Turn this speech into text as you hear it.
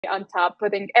on top,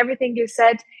 putting everything you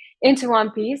said into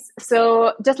one piece.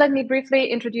 So just let me briefly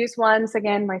introduce once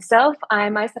again myself.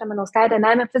 I'm Aistė Ramanauskaitė, and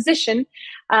I'm a physician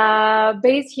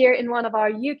based here in one of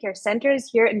our UCARE centers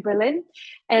here in Berlin.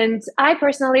 And I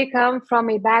personally come from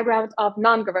a background of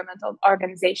non-governmental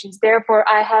organizations. Therefore,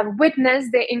 I have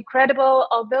witnessed the incredible,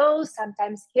 although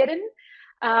sometimes hidden,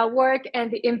 work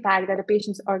and the impact that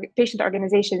patient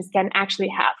organizations can actually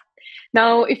have.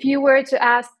 Now, if you were to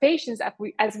ask patients,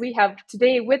 as we have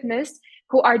today witnessed,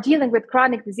 who are dealing with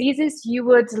chronic diseases, you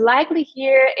would likely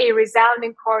hear a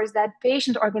resounding chorus that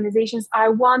patient organizations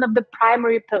are one of the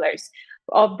primary pillars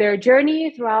of their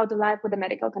journey throughout the life with a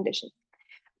medical condition.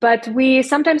 But we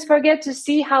sometimes forget to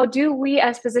see how do we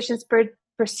as physicians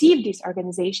perceive these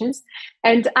organizations.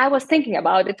 And I was thinking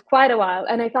about it quite a while,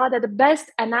 and I thought that the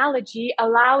best analogy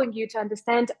allowing you to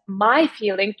understand my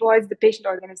feeling towards the patient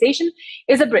organization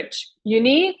is a bridge,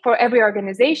 unique for every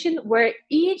organization, where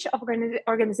each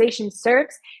organization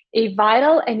serves a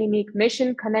vital and unique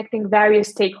mission connecting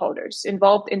various stakeholders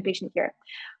involved in patient care,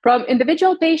 from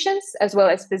individual patients as well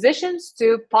as physicians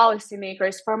to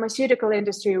policymakers, pharmaceutical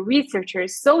industry,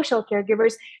 researchers, social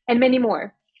caregivers, and many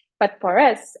more. But for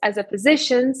us as a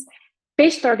physicians,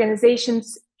 patient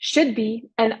organizations should be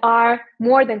and are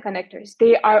more than connectors.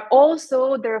 They are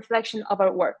also the reflection of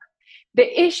our work.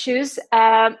 The issues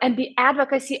and the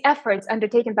advocacy efforts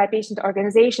undertaken by patient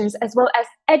organizations, as well as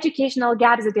educational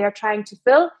gaps that they are trying to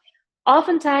fill,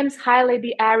 oftentimes highlight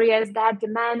the areas that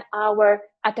demand our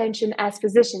attention as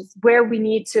physicians, where we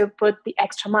need to put the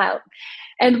extra mile.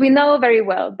 And we know very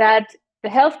well that the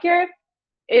healthcare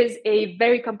is a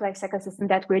very complex ecosystem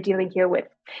that we're dealing here with,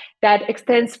 that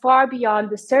extends far beyond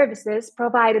the services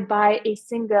provided by a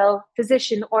single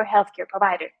physician or healthcare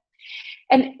provider.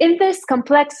 And in this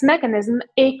complex mechanism,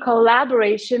 a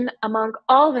collaboration among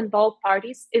all involved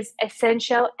parties is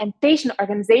essential, and patient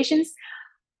organizations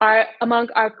are among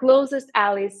our closest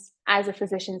allies as a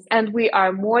physicians, and we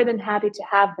are more than happy to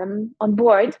have them on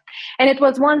board. And it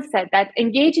was once said that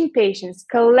engaging patients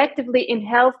collectively in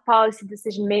health policy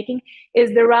decision-making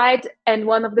is the right and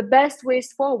one of the best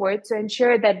ways forward to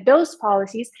ensure that those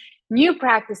policies, new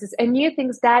practices, and new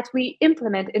things that we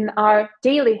implement in our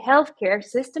daily healthcare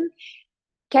system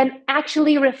can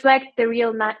actually reflect the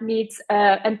real needs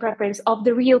and preference of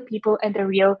the real people and the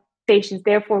real patients.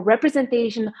 Therefore,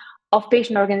 representation of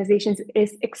patient organizations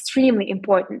is extremely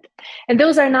important. And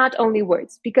those are not only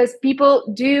words, because people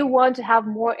do want to have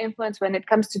more influence when it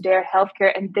comes to their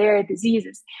healthcare and their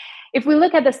diseases. If we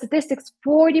look at the statistics,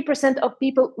 40% of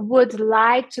people would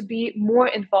like to be more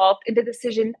involved in the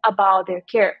decision about their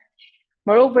care.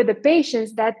 Moreover, the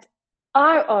patients that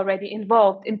are already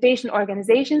involved in patient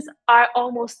organizations are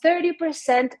almost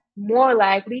 30% more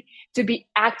likely to be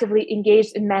actively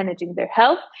engaged in managing their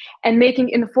health and making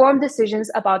informed decisions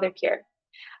about their care.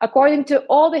 According to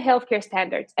all the healthcare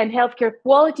standards and healthcare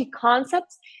quality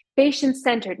concepts,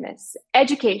 patient-centeredness,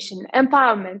 education,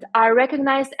 empowerment are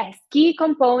recognized as key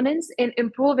components in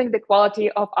improving the quality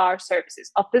of our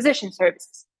services, of physician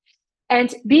services.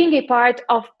 And being a part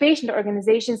of patient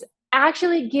organizations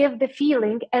actually give the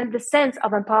feeling and the sense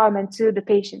of empowerment to the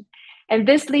patient. And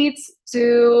this leads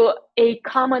to a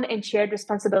common and shared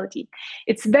responsibility.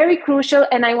 It's very crucial,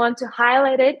 and I want to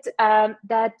highlight it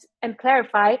and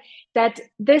clarify that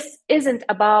this isn't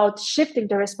about shifting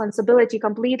the responsibility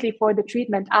completely for the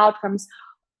treatment outcomes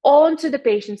onto the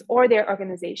patients or their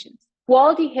organizations.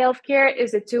 Quality healthcare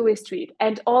is a two-way street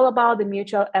and all about the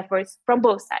mutual efforts from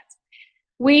both sides.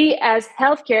 We as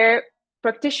healthcare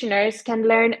practitioners can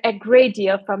learn a great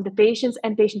deal from the patients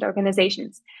and patient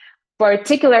organizations,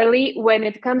 particularly when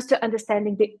it comes to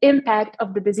understanding the impact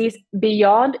of the disease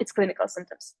beyond its clinical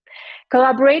symptoms.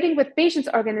 Collaborating with patients'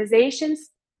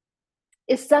 organizations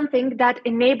is something that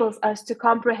enables us to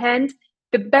comprehend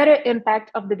the better impact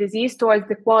of the disease towards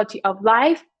the quality of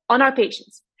life on our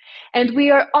patients. And we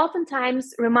are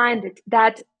oftentimes reminded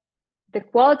that the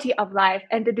quality of life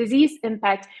and the disease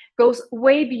impact goes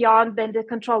way beyond than the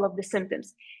control of the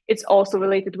symptoms. It's also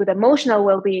related with emotional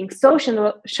well-being,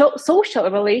 social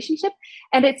relationship,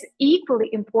 and it's equally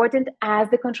important as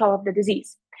the control of the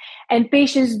disease. And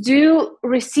patients do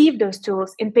receive those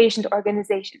tools in patient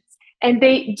organizations, and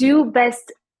they do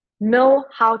best know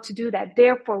how to do that.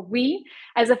 Therefore, we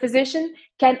as a physician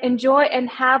can enjoy and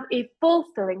have a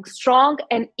fulfilling, strong,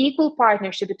 and equal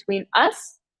partnership between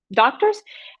us, doctors,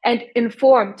 and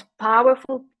informed,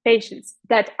 powerful patients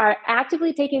that are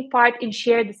actively taking part in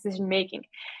shared decision-making.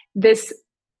 This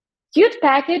huge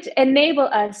package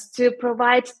enables us to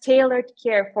provide tailored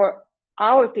care for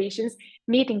our patients,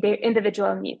 meeting their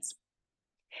individual needs.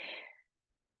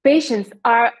 Patients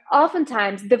are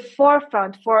oftentimes the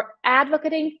forefront for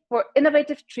advocating for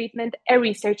innovative treatment and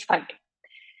research funding.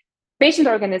 Patient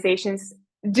organizations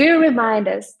do remind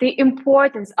us the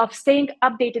importance of staying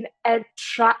updated and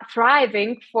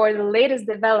thriving for the latest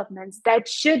developments that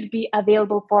should be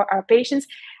available for our patients,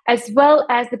 as well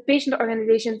as the patient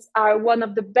organizations are one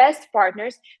of the best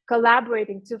partners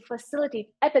collaborating to facilitate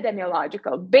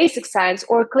epidemiological, basic science,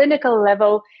 or clinical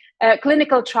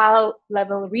trial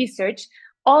level research,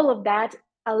 all of that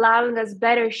allowing us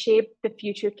better shape the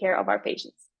future care of our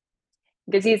patients.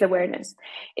 Disease awareness.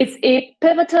 It's a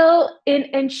pivotal in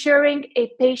ensuring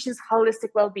a patient's holistic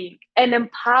well-being and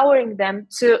empowering them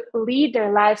to lead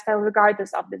their lifestyle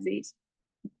regardless of disease.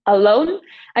 Alone,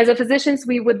 as a physicians,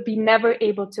 we would be never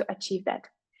able to achieve that.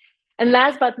 And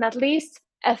last but not least,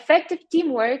 effective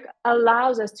teamwork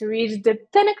allows us to reach the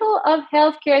pinnacle of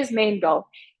healthcare's main goal,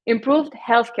 improved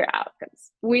healthcare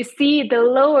outcomes. We see the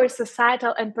lower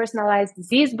societal and personalized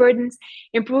disease burdens,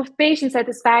 improved patient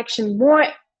satisfaction,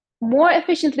 more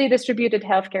efficiently distributed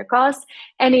healthcare costs,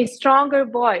 and a stronger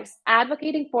voice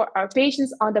advocating for our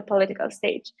patients on the political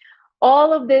stage.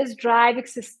 All of this driving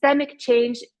systemic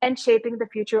change and shaping the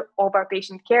future of our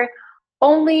patient care,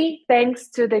 only thanks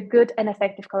to the good and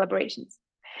effective collaborations.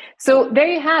 So there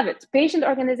you have it. Patient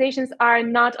organizations are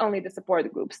not only the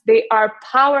support groups, they are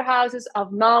powerhouses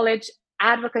of knowledge,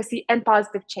 advocacy, and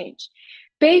positive change.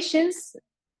 Patients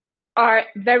are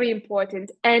very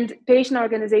important, and patient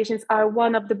organizations are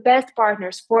one of the best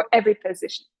partners for every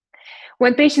physician.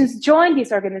 When patients join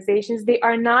these organizations, they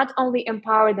are not only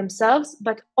empower themselves,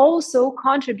 but also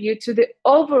contribute to the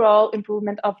overall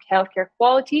improvement of healthcare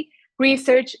quality,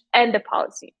 research, and the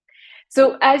policy.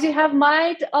 So as you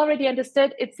might already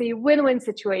understood, it's a win-win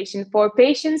situation for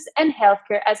patients and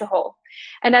healthcare as a whole.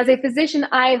 And as a physician,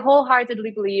 I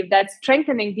wholeheartedly believe that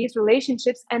strengthening these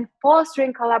relationships and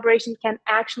fostering collaboration can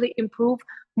actually improve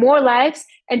more lives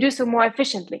and do so more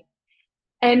efficiently.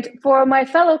 And for my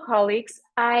fellow colleagues,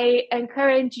 I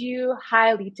encourage you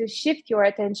highly to shift your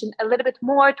attention a little bit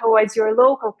more towards your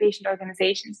local patient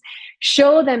organizations.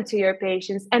 Show them to your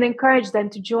patients and encourage them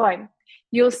to join.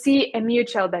 You'll see a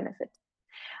mutual benefit.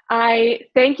 I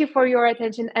thank you for your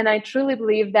attention, and I truly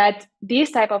believe that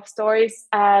these type of stories,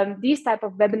 these type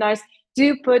of webinars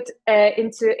do put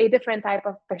into a different type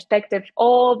of perspective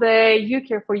all the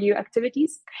UCARE for You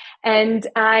activities. And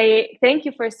I thank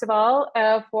you, first of all,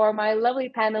 for my lovely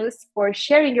panelists for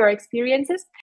sharing your experiences.